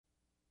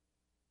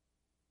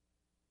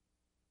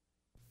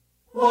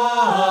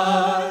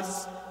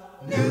What's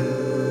new?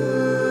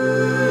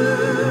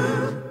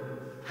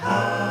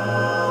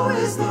 How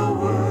is the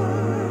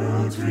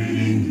world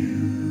treating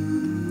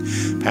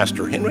you?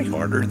 Pastor Henry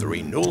Harder, the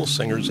Renewal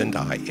Singers, and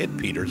I, Ed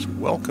Peters,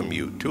 welcome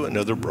you to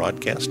another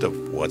broadcast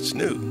of What's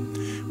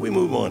New. We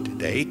move on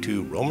today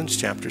to Romans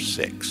chapter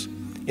 6.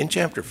 In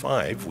chapter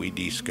 5, we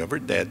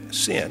discovered that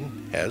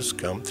sin has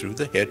come through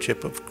the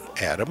headship of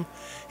Adam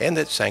and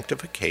that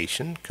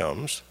sanctification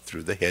comes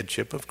through the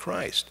headship of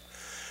Christ.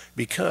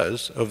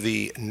 Because of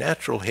the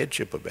natural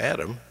headship of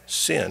Adam,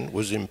 sin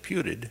was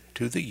imputed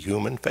to the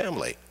human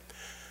family.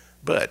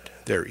 But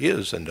there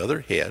is another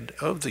head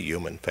of the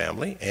human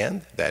family,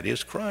 and that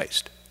is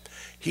Christ.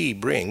 He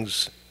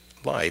brings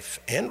life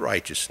and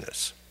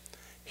righteousness.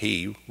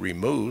 He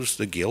removes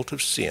the guilt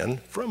of sin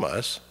from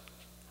us,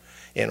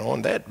 and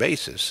on that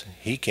basis,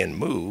 he can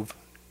move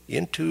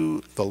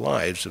into the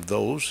lives of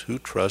those who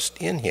trust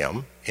in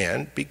him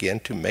and begin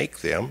to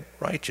make them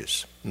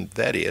righteous.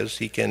 That is,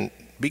 he can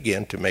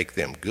begin to make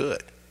them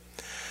good.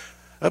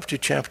 Up to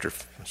chapter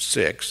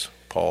 6,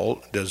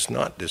 Paul does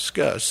not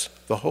discuss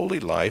the holy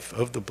life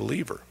of the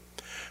believer.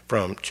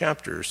 From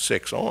chapter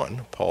 6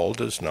 on, Paul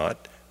does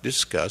not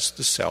discuss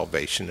the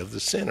salvation of the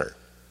sinner.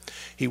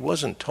 He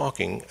wasn't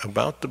talking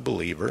about the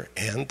believer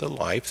and the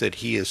life that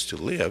he is to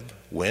live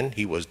when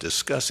he was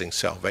discussing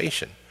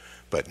salvation,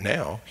 but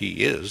now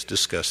he is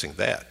discussing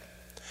that.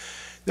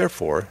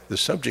 Therefore, the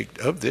subject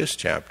of this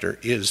chapter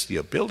is the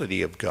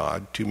ability of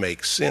God to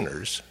make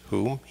sinners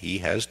whom he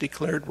has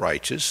declared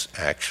righteous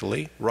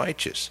actually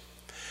righteous.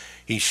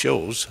 He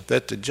shows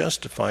that the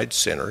justified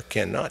sinner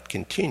cannot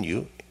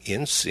continue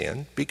in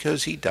sin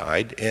because he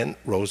died and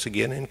rose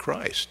again in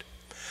Christ.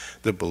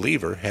 The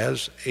believer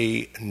has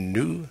a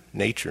new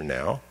nature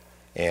now,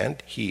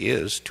 and he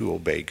is to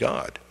obey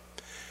God.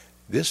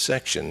 This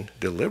section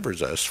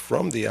delivers us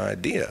from the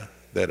idea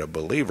that a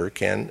believer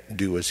can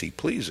do as he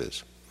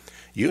pleases.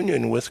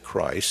 Union with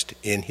Christ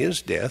in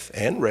his death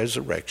and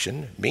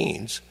resurrection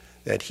means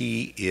that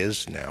he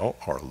is now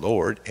our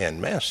Lord and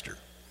Master.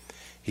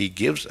 He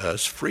gives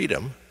us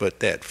freedom,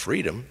 but that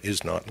freedom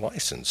is not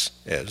license,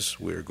 as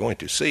we're going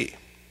to see.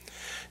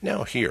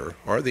 Now here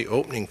are the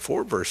opening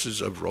 4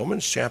 verses of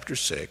Romans chapter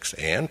 6,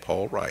 and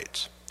Paul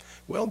writes,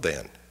 "Well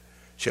then,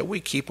 shall we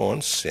keep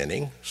on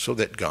sinning so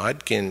that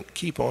God can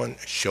keep on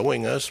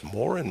showing us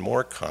more and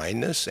more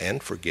kindness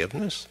and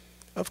forgiveness?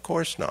 Of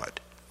course not.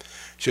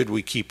 Should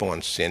we keep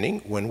on sinning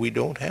when we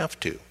don't have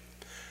to?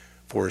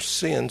 For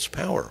sin's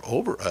power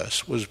over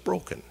us was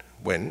broken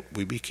when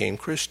we became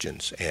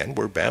Christians and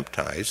were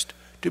baptized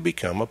to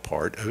become a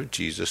part of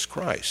Jesus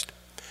Christ.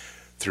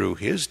 Through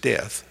his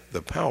death,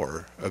 the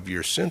power of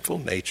your sinful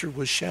nature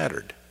was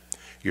shattered.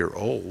 Your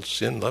old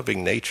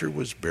sin-loving nature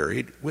was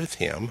buried with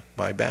him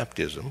by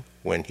baptism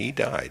when he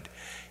died,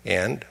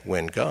 and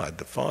when God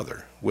the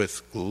Father,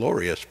 with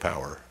glorious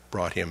power,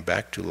 brought him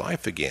back to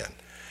life again,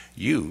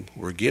 you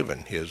were given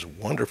his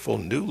wonderful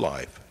new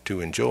life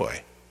to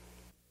enjoy."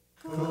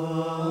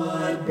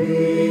 God be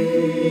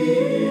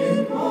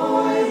in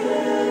my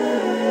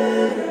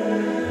head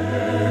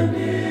and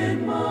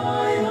in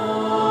my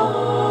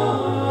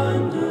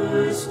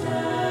understanding.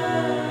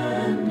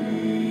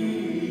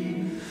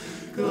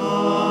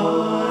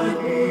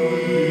 God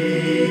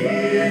be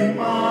in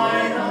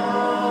my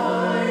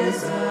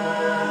eyes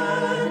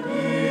and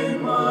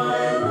in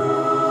my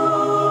looking.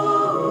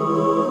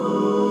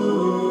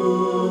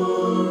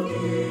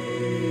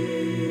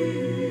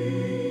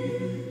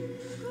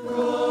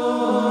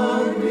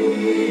 God be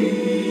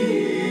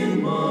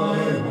in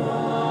my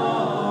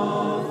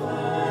mouth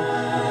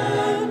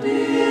and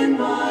in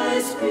my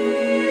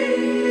speaking.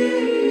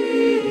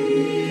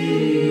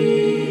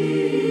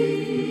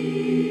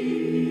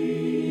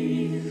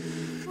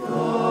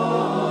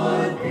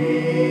 God be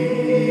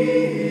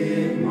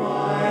in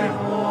my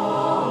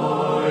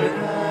heart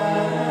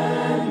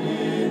and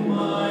in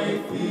my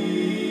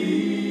thinking.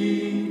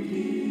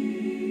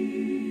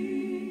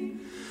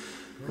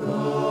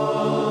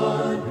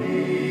 God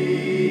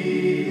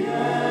be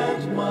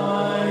at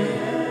my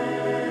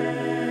hand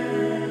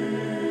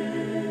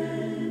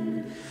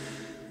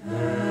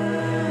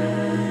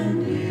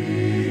and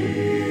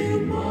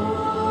in my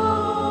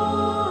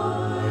departing.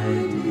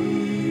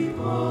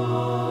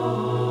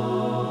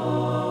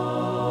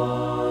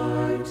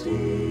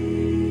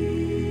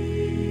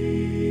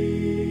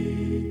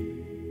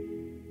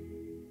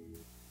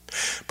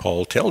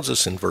 Paul tells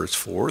us in verse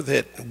 4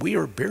 that we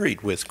are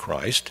buried with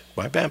Christ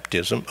by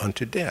baptism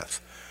unto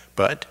death.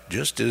 But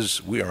just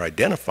as we are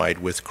identified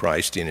with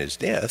Christ in his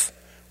death,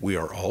 we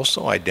are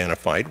also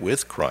identified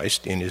with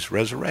Christ in his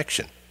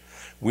resurrection.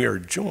 We are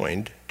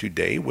joined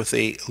today with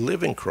a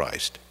living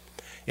Christ.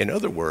 In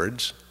other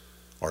words,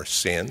 our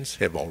sins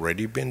have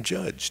already been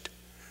judged.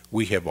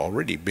 We have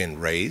already been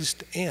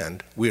raised,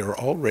 and we are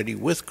already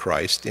with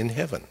Christ in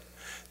heaven.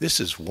 This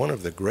is one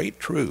of the great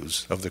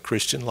truths of the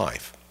Christian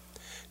life.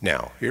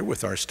 Now, here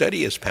with our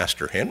study is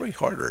Pastor Henry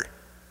Harder.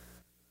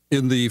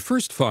 In the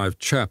first 5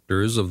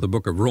 chapters of the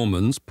book of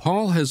Romans,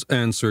 Paul has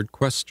answered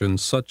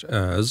questions such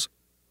as,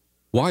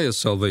 why is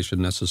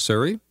salvation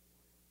necessary?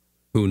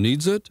 Who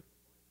needs it?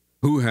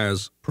 Who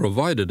has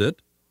provided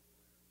it?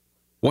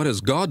 What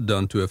has God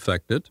done to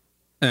effect it?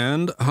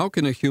 And how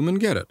can a human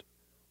get it?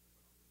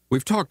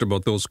 We've talked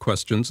about those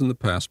questions in the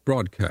past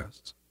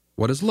broadcasts.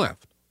 What is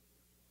left?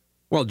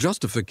 Well,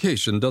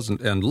 justification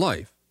doesn't end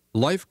life.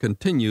 Life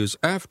continues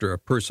after a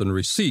person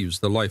receives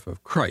the life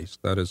of Christ,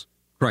 that is,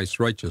 Christ's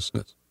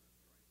righteousness.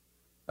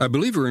 A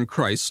believer in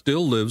Christ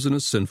still lives in a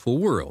sinful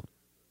world.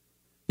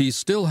 He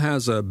still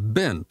has a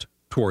bent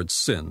towards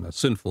sin, a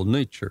sinful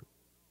nature.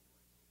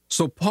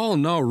 So Paul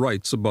now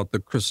writes about the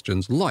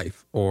Christian's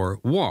life or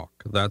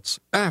walk that's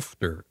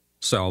after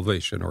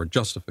salvation or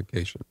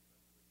justification.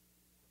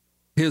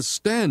 His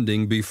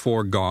standing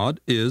before God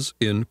is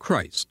in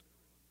Christ.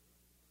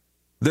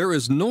 There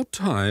is no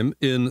time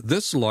in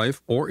this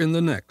life or in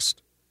the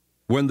next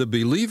when the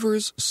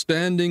believer's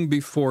standing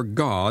before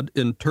God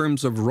in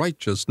terms of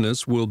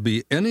righteousness will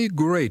be any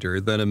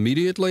greater than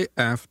immediately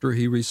after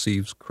he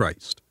receives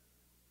Christ.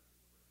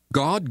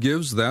 God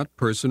gives that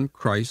person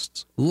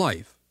Christ's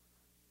life.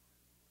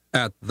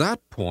 At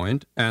that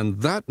point,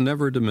 and that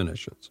never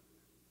diminishes.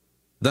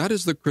 That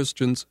is the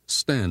Christian's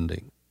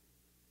standing.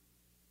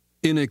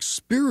 In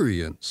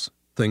experience,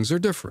 things are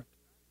different.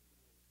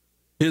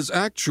 His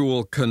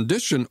actual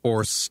condition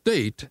or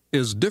state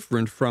is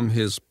different from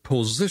his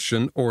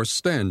position or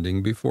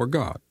standing before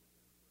God.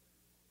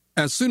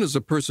 As soon as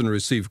a person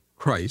receives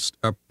Christ,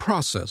 a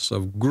process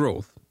of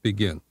growth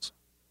begins.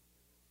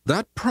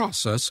 That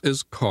process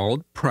is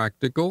called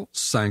practical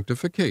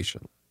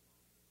sanctification.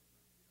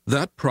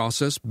 That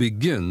process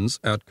begins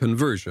at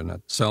conversion,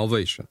 at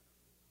salvation.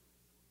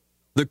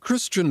 The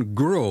Christian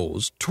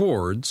grows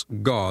towards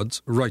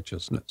God's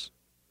righteousness.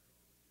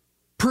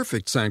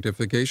 Perfect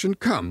sanctification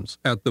comes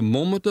at the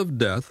moment of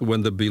death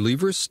when the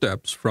believer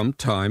steps from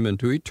time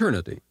into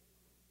eternity.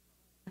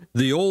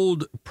 The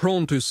old,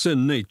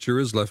 prone-to-sin nature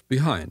is left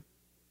behind,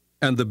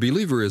 and the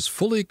believer is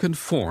fully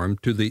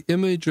conformed to the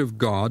image of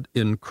God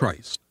in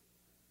Christ.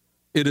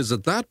 It is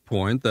at that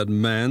point that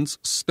man's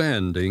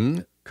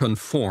standing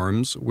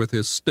conforms with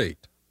his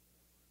state.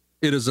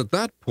 It is at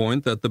that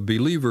point that the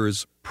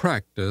believer's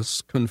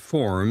practice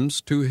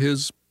conforms to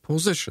his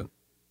position.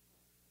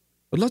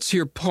 But let's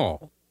hear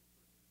Paul,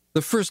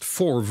 the first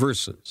 4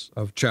 verses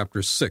of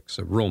chapter 6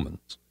 of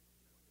Romans.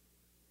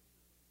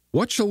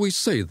 What shall we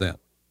say then?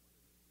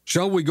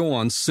 Shall we go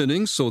on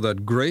sinning so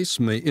that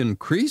grace may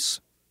increase?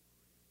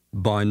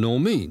 By no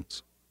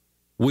means.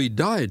 We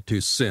died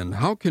to sin.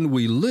 How can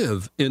we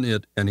live in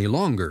it any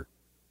longer?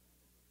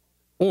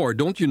 Or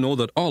don't you know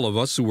that all of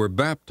us who were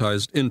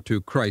baptized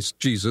into Christ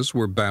Jesus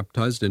were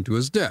baptized into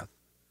his death?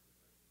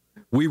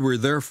 We were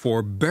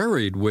therefore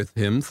buried with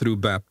him through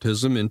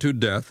baptism into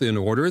death, in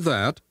order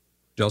that,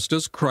 just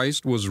as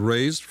Christ was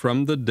raised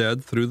from the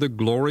dead through the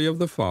glory of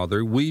the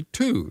Father, we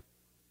too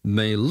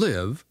may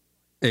live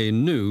a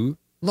new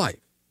life.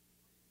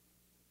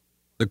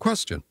 The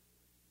question,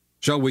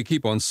 shall we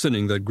keep on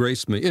sinning that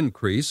grace may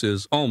increase,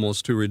 is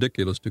almost too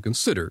ridiculous to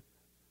consider.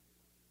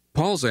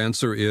 Paul's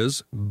answer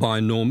is, by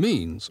no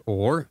means,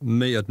 or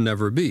may it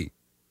never be.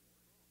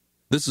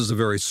 This is a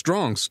very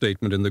strong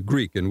statement in the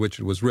Greek in which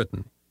it was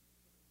written.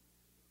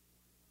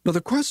 Now the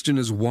question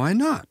is, why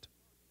not?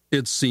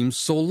 It seems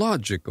so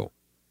logical.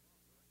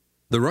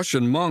 The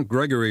Russian monk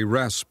Gregory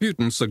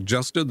Rasputin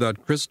suggested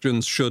that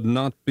Christians should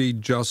not be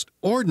just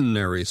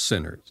ordinary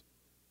sinners.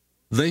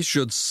 They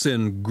should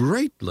sin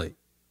greatly,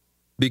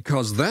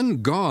 because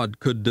then God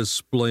could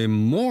display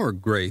more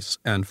grace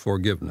and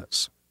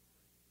forgiveness.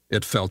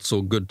 It felt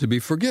so good to be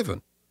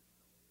forgiven.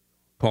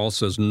 Paul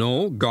says,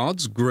 no,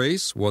 God's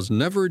grace was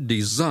never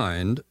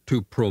designed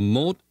to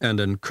promote and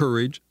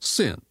encourage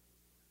sin.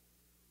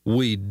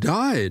 We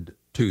died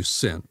to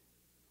sin.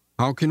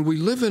 How can we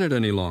live in it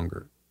any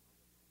longer?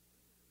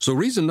 So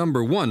reason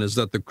number 1 is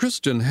that the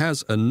Christian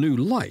has a new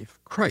life,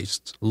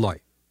 Christ's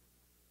life.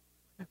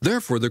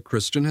 Therefore, the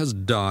Christian has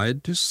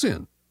died to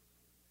sin.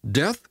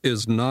 Death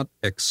is not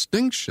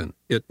extinction,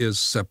 it is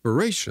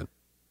separation.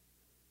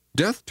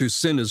 Death to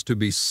sin is to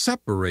be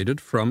separated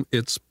from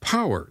its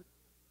power.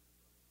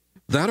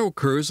 That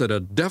occurs at a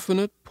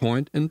definite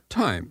point in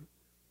time.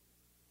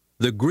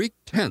 The Greek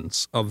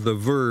tense of the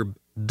verb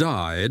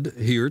died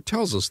here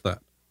tells us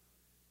that.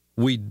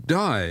 We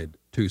died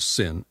to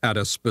sin at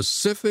a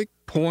specific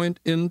point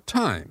in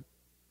time.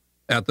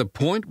 At the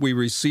point we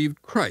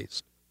received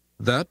Christ,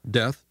 that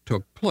death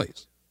took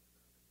place.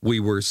 We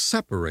were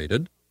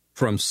separated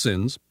from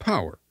sin's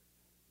power.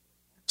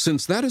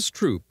 Since that is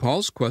true,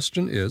 Paul's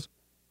question is,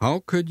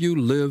 how could you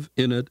live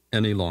in it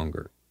any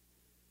longer?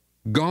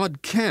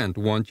 God can't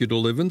want you to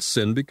live in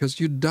sin because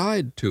you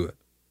died to it.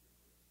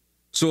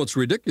 So it's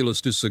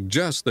ridiculous to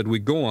suggest that we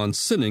go on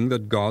sinning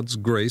that God's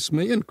grace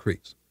may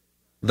increase.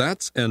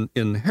 That's an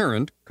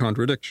inherent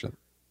contradiction.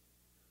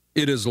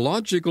 It is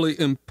logically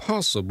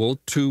impossible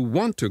to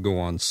want to go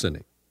on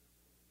sinning.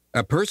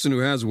 A person who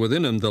has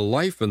within him the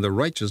life and the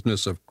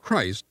righteousness of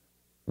Christ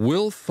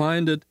will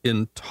find it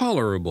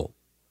intolerable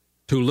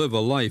to live a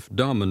life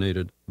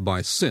dominated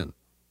by sin.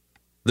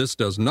 This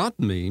does not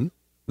mean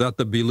that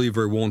the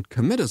believer won't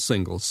commit a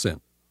single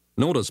sin.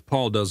 Notice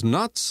Paul does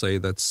not say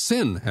that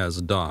sin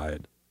has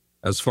died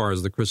as far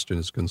as the Christian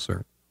is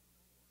concerned.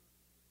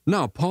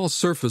 Now, Paul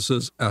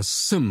surfaces a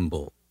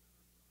symbol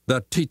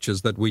that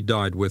teaches that we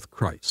died with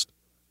Christ.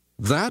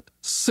 That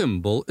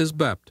symbol is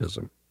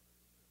baptism.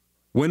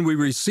 When we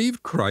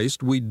received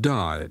Christ, we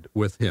died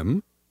with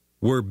him,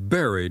 were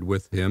buried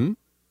with him,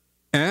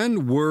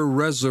 and were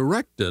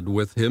resurrected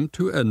with him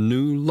to a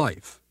new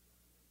life.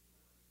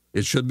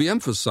 It should be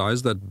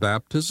emphasized that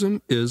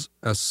baptism is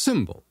a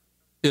symbol.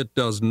 It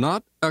does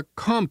not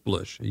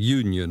accomplish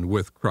union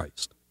with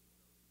Christ.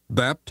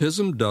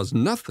 Baptism does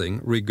nothing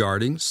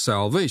regarding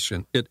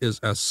salvation. It is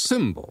a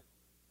symbol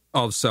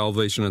of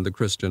salvation in the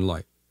Christian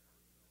life.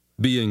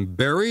 Being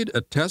buried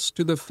attests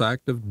to the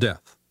fact of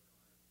death.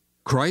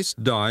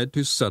 Christ died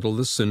to settle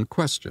the sin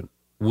question.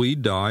 We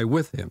die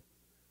with him.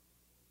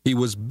 He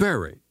was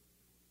buried.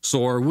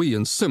 So are we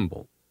in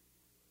symbol.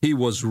 He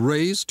was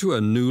raised to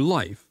a new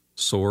life.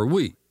 So are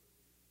we.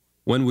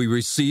 When we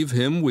receive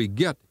him, we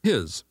get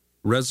his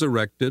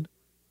resurrected,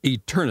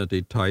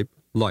 eternity-type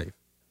life.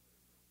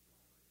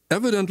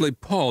 Evidently,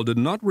 Paul did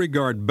not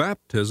regard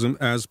baptism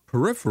as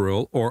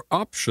peripheral or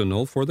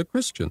optional for the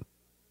Christian.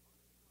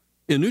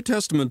 In New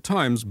Testament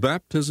times,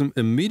 baptism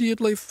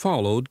immediately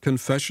followed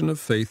confession of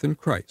faith in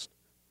Christ.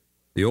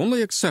 The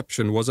only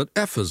exception was at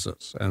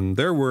Ephesus, and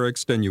there were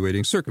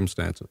extenuating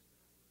circumstances.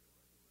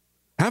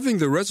 Having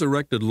the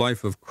resurrected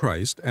life of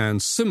Christ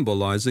and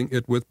symbolizing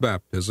it with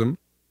baptism,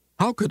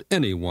 how could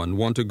anyone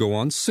want to go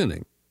on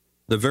sinning?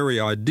 The very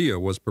idea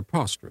was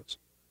preposterous.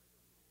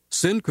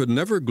 Sin could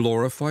never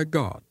glorify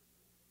God,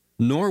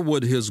 nor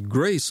would his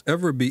grace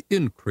ever be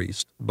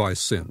increased by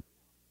sin.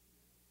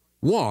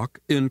 Walk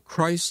in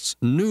Christ's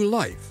new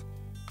life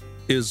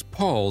is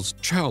Paul's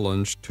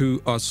challenge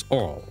to us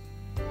all.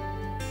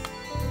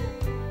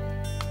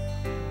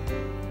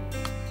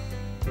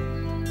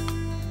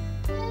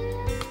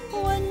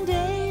 One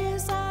day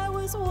as I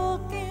was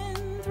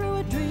walking through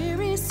a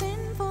dreary,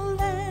 sinful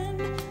land,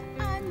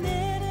 I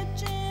met a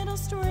gentle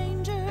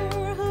stranger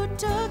who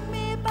took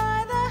me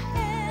by the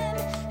hand,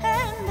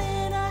 and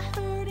then I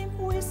heard him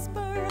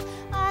whisper,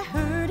 I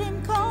heard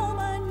him call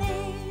my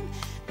name,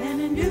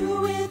 and I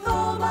knew with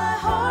all my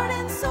heart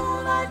and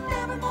soul I'd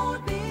never more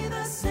be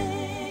the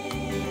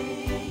same.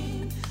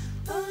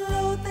 The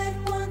load that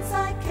once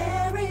I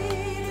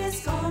carried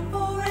is gone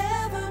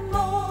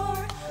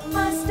forevermore.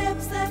 My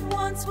steps that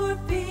once were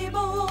feeble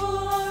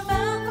are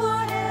bound for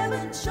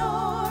heaven's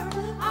shore.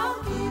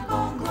 I'll keep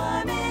on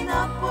climbing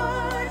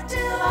upward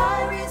till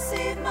I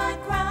receive my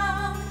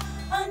crown.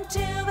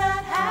 Until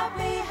that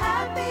happy,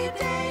 happy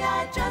day,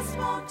 I just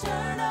won't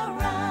turn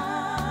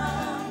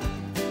around.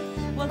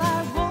 Well,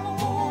 I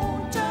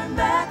won't turn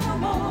back no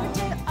more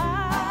till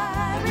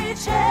I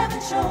reach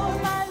heaven's shore.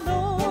 My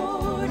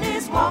Lord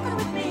is walking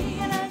with me,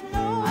 and I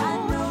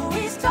know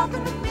he's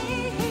talking with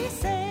me. He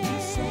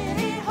said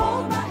he'd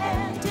hold my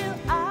hand till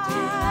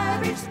I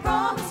reach the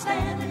promised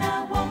land, and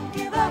I won't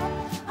give up,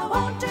 I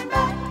won't turn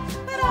back,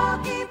 but I'll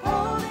keep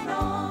holding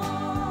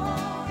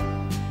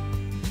on.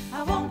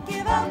 I won't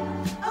give up,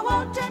 I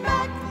won't turn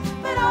back,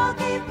 but I'll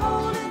keep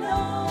holding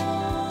on.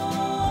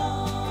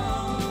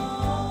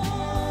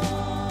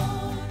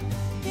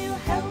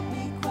 He'll help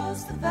me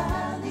cross the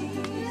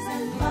valleys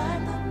and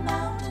climb the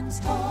mountains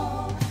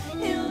tall.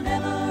 He'll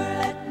never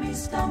let me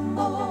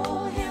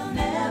stumble, he'll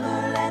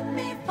never let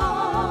me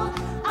fall.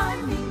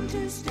 I mean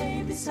to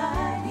stay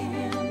beside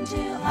him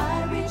till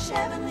I reach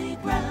heavenly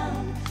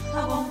ground.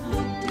 I won't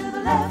look to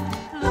the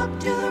left, look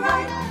to the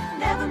right,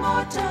 never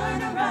more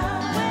turn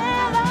around.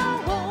 Well,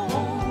 I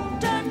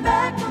won't turn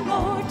back no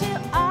more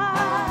till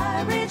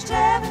I reach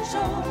heaven's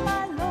shore.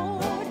 My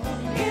Lord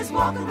is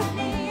walking with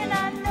me, and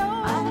I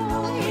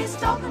know he's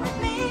talking with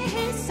me.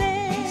 He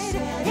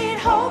said he'd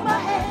hold my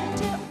hand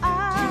till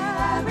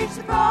I reach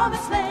the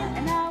promised land,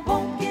 and I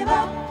won't give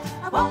up,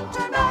 I won't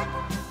turn back,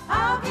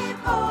 I'll keep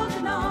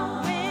holding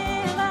on.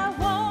 Well, I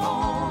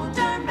won't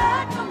turn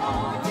back no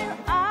more till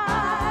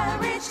I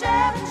reach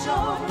heaven's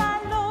shore. My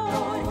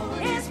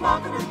Lord is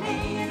walking with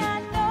me, and I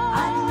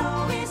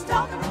know he's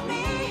talking with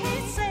me. He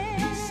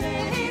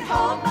said he'd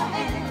hold my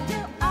hand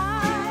till I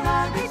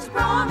reach the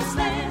promised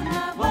land.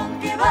 I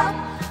won't give up,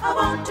 I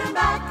won't turn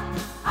back,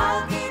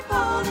 I'll keep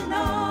holding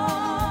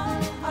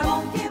on. I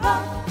won't give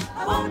up,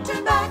 I won't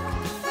turn back,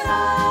 but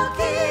I'll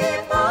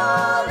keep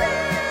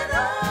holding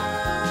on.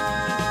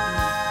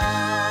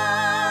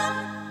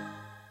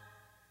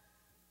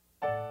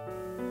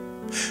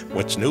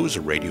 What's New is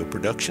a radio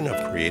production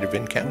of Creative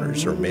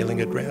Encounters. Our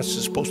mailing address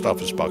is Post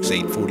Office Box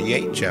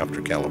 848,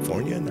 Shafter,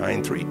 California,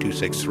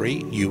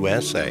 93263,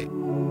 USA.